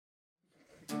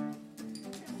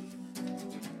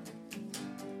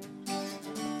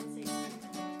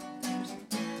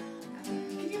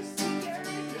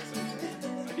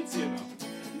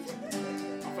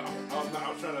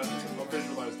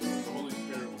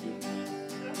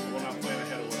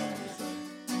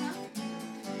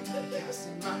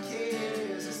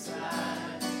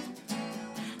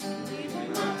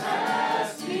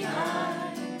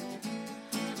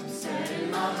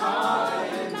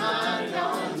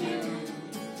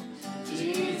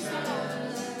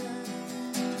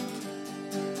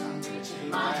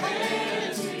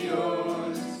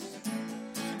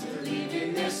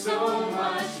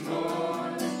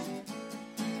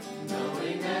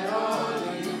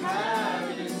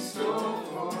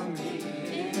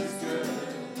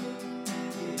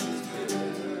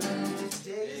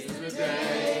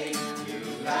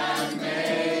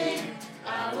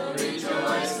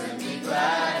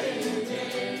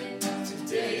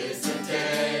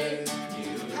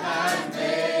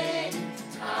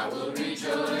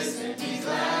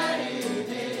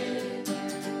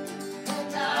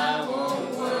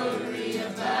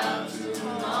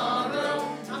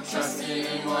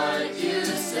what you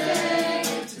say.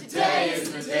 Today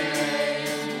is the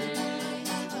day.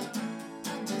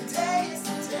 Today is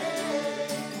the day.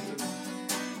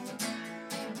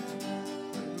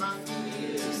 When my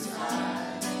fears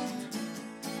hide,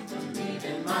 I'm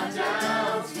leaving my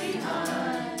doubts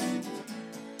behind.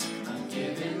 I'm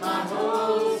giving my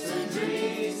hopes and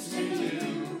dreams to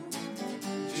you,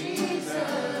 Jesus.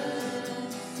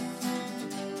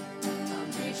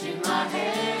 I'm reaching my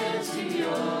hands to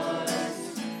yours,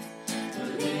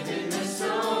 believing there's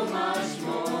so much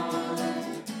more,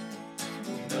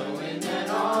 knowing that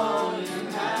all you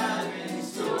have in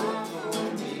store for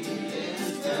me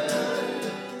is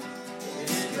good.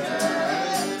 It's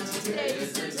good. Today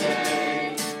is the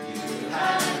day you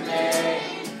have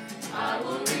made. I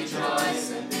will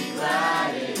rejoice and be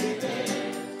glad in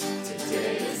it.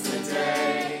 Today is the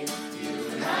day you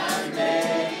have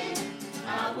made. I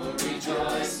will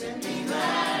rejoice and be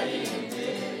glad in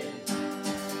it.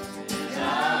 And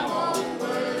I won't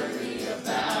worry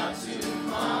about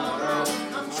tomorrow.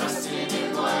 I'm trusting in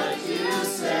what you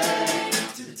say.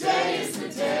 Today is the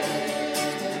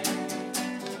day.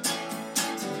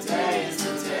 Today is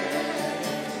the day.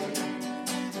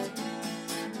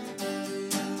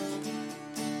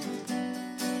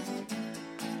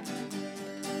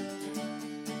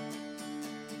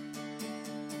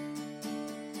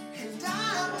 And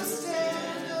I will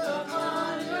stand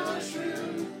upon your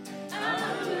truth. I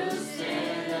will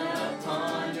stand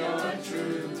upon your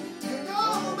truth. And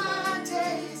all my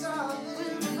days I'll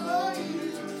live for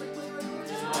you.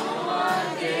 All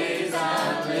my days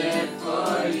I'll live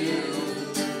for you.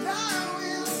 And I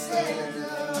will stand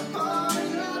upon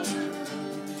your truth.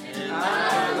 And I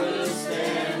will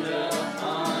stand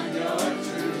upon your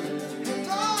truth. And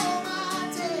all my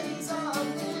days I'll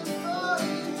live for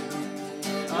you.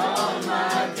 All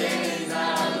my days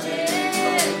I'll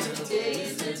live. Today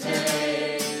is the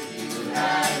day you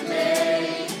have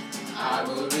made. I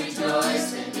will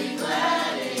rejoice and be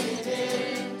glad in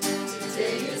it.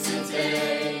 Today is the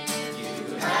day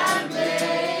you have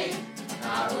made. I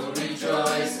will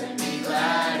rejoice and be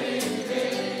glad in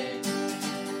it.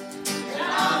 And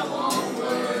I won't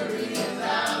worry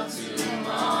about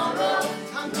tomorrow.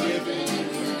 I'm giving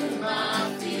you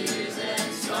my fears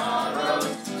and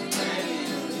sorrows. When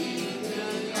you lead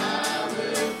me, I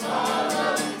will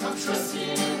follow. I'm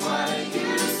trusting in what you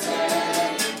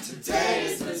say. Today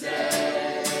is the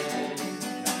day.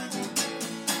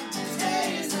 Today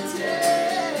is the day.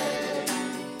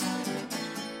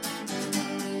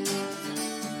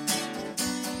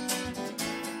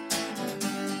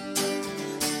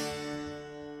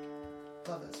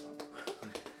 Love this one.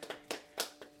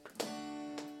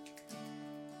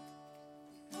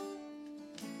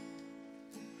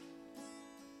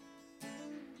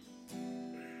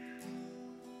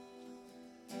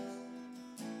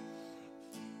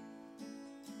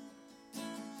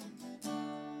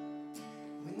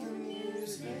 When the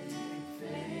music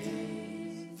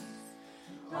fades,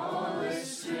 all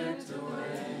is stripped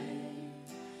away,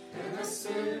 and I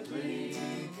simply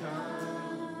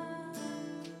come,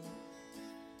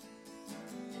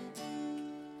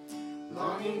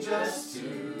 longing just to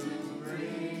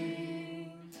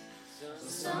bring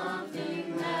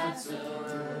something that's a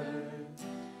word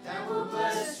that will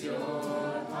bless your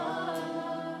heart.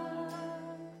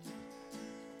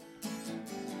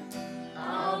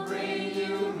 I'll bring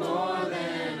you more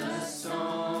than a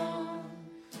song,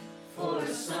 for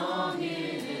a song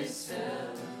in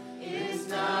itself is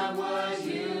not what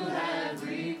you have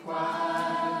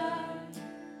required.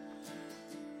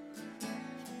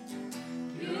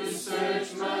 You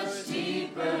search much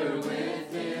deeper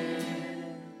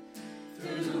within,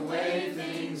 through the way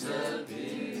things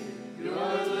appear.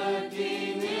 You're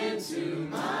looking into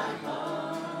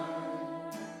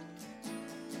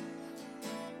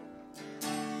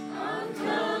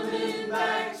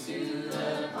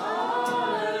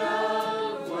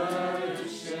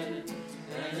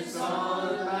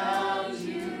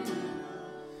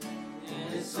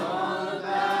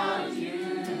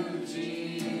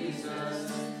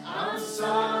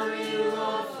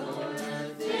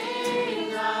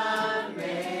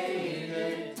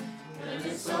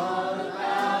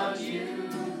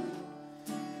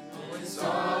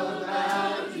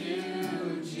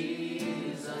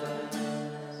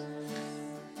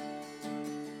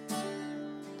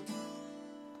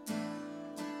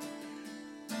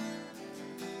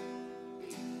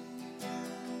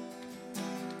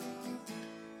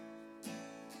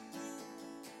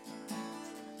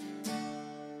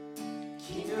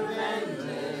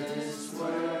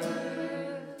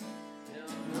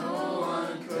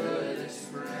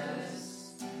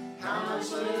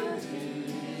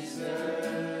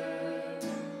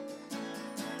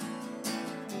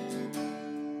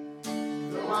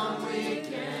one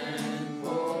weekend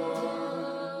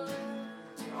pour.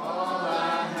 All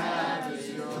I have is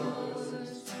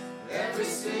yours, every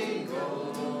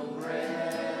single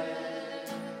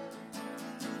breath.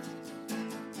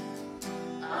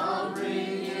 I'll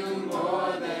bring you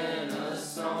more than a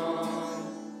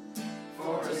song,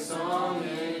 for a song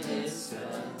in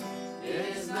itself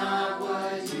is not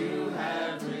what you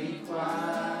have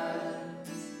required.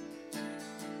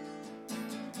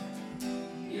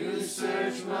 You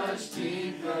search much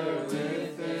deeper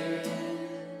within,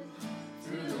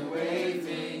 through the way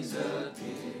things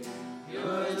appear.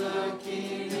 You're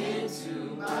looking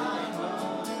into my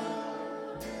heart.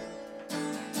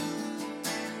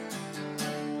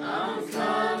 I'm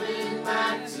coming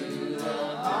back to the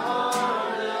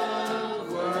heart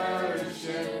of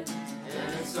worship, and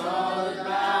it's all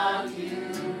about you,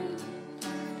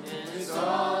 and it's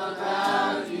all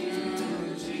about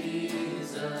you,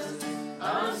 Jesus.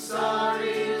 I'm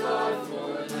sorry, Lord,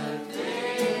 for the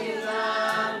things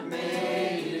I've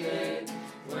made it,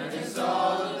 when it's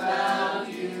all about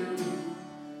you,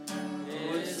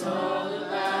 and it's all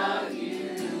about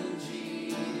you,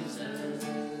 Jesus.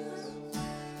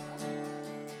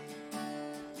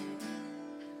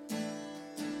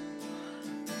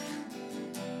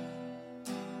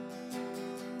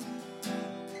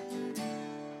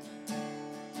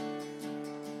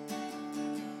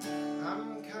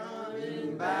 I'm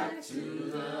coming back to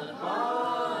the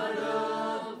heart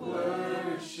of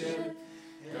worship,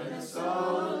 and it's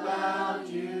all about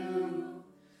you.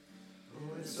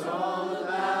 Oh, it's all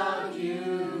about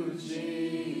you,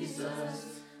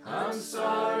 Jesus. I'm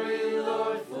sorry,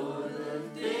 Lord, for the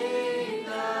thing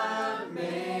that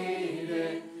made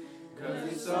it,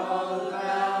 'cause it's all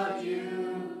about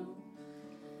you.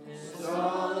 It's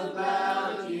all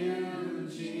about you,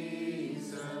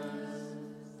 Jesus.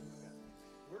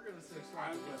 We're going to sing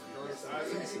song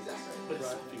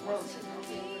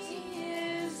He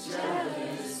is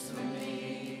jealous for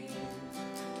me.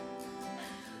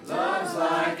 Love's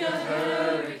like a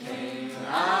hurricane.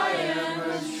 I am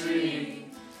a tree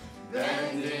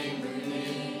bending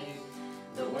beneath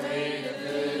the weight of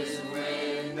His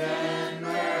wind and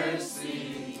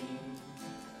mercy.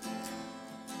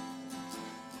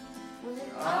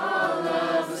 All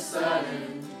of a sudden,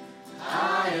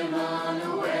 I am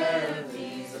unaware of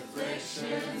these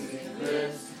afflictions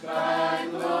eclipsed by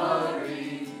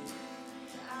glory,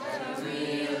 and I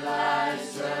realize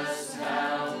just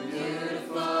how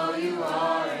beautiful you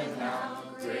are and how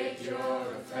great your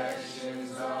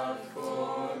affections are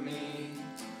for me.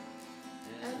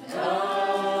 And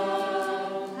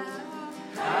oh,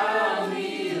 how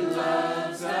He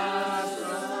loves us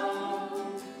so.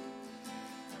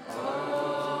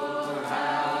 Oh,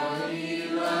 how He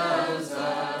loves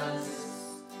us.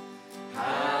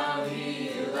 How He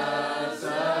loves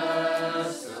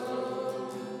us so.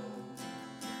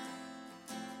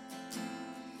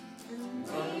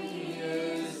 And He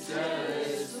is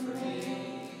jealous for me.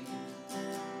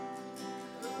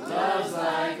 Love's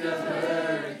like a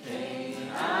hurricane.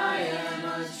 I am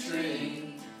a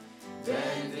tree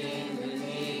bending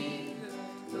beneath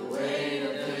the weight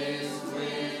of His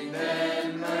wind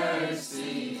and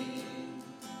mercy.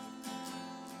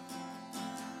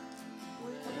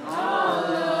 And all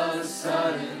of a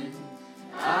sudden,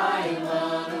 I am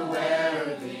unaware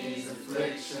of these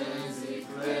afflictions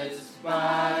eclipsed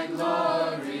by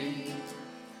glory,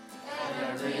 and I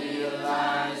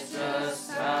realize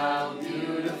just how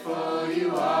beautiful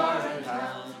you are and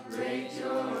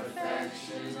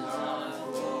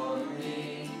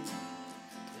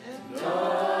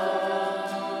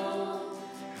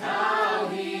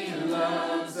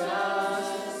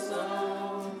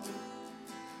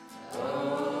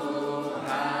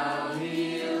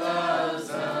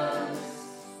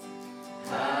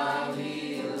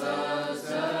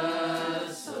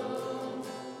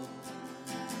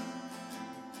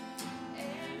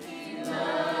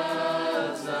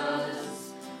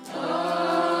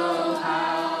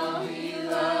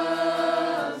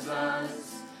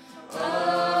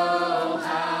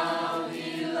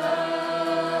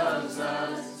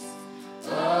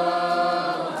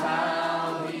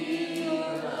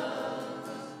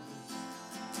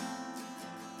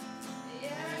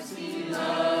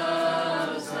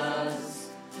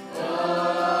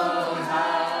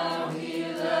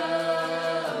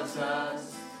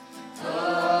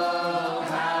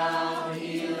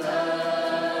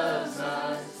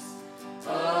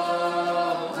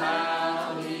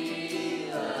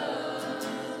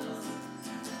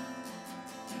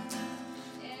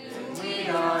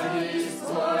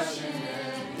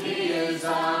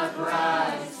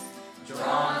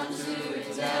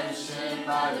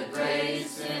by the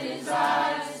grace in his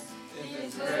eyes.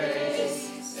 His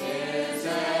grace is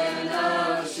an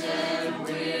ocean,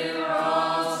 we're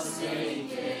all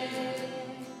sinking.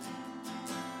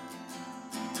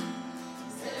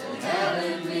 And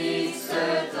heaven meets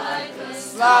earth like a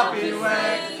sloppy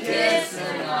wet kiss,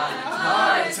 and my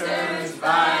heart turns